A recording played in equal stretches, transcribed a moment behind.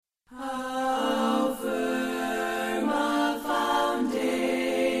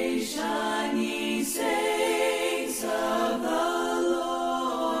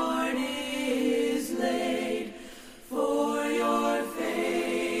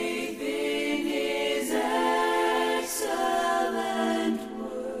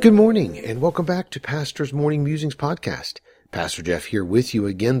Good morning, and welcome back to Pastor's Morning Musings podcast. Pastor Jeff here with you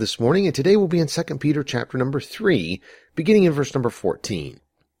again this morning, and today we'll be in 2 Peter chapter number 3, beginning in verse number 14.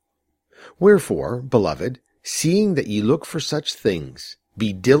 Wherefore, beloved, seeing that ye look for such things,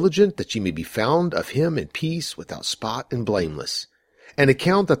 be diligent that ye may be found of him in peace, without spot and blameless, and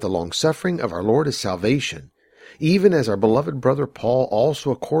account that the longsuffering of our Lord is salvation, even as our beloved brother Paul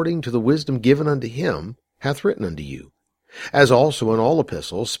also according to the wisdom given unto him hath written unto you, as also in all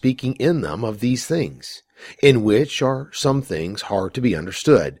epistles, speaking in them of these things, in which are some things hard to be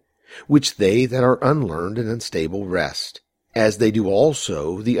understood, which they that are unlearned and unstable wrest, as they do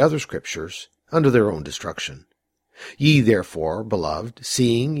also the other scriptures, unto their own destruction. Ye therefore, beloved,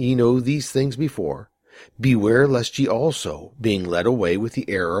 seeing ye know these things before, beware lest ye also, being led away with the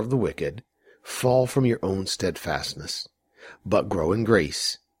error of the wicked, fall from your own steadfastness, but grow in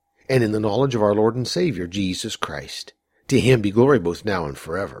grace, and in the knowledge of our Lord and Savior Jesus Christ. To him be glory both now and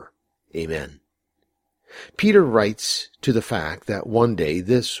forever. Amen. Peter writes to the fact that one day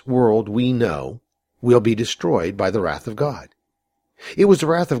this world we know will be destroyed by the wrath of God. It was the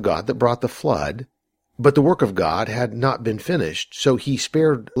wrath of God that brought the flood, but the work of God had not been finished, so he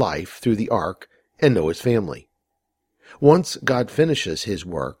spared life through the ark and Noah's family. Once God finishes his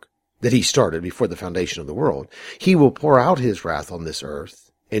work that he started before the foundation of the world, he will pour out his wrath on this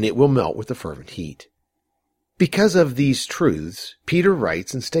earth, and it will melt with a fervent heat. Because of these truths, Peter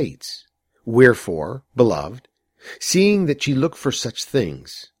writes and states, Wherefore, beloved, seeing that ye look for such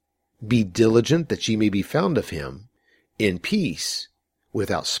things, be diligent that ye may be found of him in peace,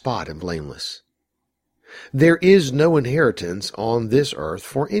 without spot and blameless. There is no inheritance on this earth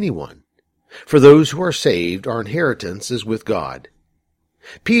for anyone. For those who are saved, our inheritance is with God.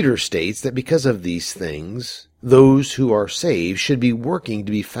 Peter states that because of these things, those who are saved should be working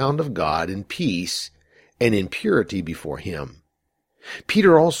to be found of God in peace and in purity before him.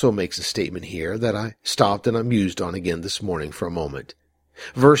 Peter also makes a statement here that I stopped and I mused on again this morning for a moment.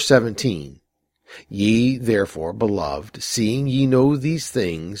 Verse 17, Ye therefore, beloved, seeing ye know these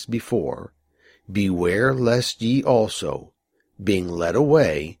things before, beware lest ye also, being led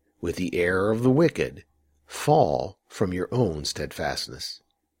away with the error of the wicked, fall from your own steadfastness.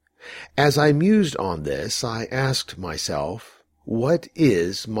 As I mused on this, I asked myself, what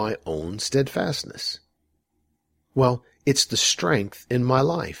is my own steadfastness? Well, it's the strength in my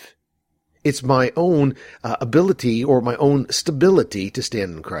life. It's my own ability or my own stability to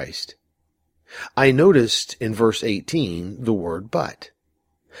stand in Christ. I noticed in verse 18 the word but.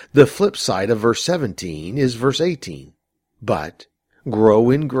 The flip side of verse 17 is verse 18. But grow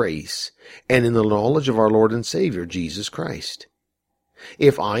in grace and in the knowledge of our Lord and Savior Jesus Christ.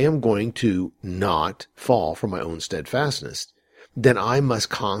 If I am going to not fall from my own steadfastness, then I must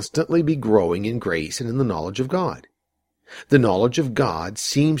constantly be growing in grace and in the knowledge of God. The knowledge of God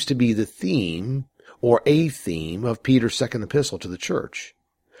seems to be the theme or a theme of Peter's second epistle to the church.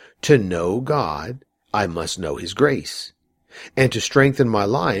 To know God, I must know his grace. And to strengthen my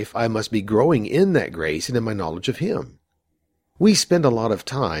life, I must be growing in that grace and in my knowledge of him. We spend a lot of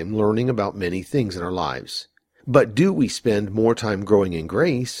time learning about many things in our lives. But do we spend more time growing in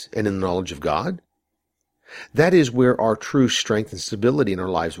grace and in the knowledge of God? That is where our true strength and stability in our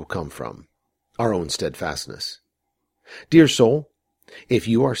lives will come from, our own steadfastness. Dear soul, if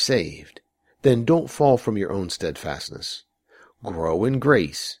you are saved, then don't fall from your own steadfastness. Grow in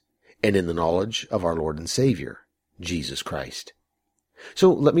grace and in the knowledge of our Lord and Savior, Jesus Christ.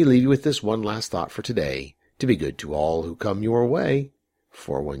 So let me leave you with this one last thought for today, to be good to all who come your way,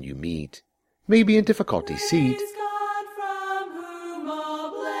 for when you meet, may be in difficulty seat,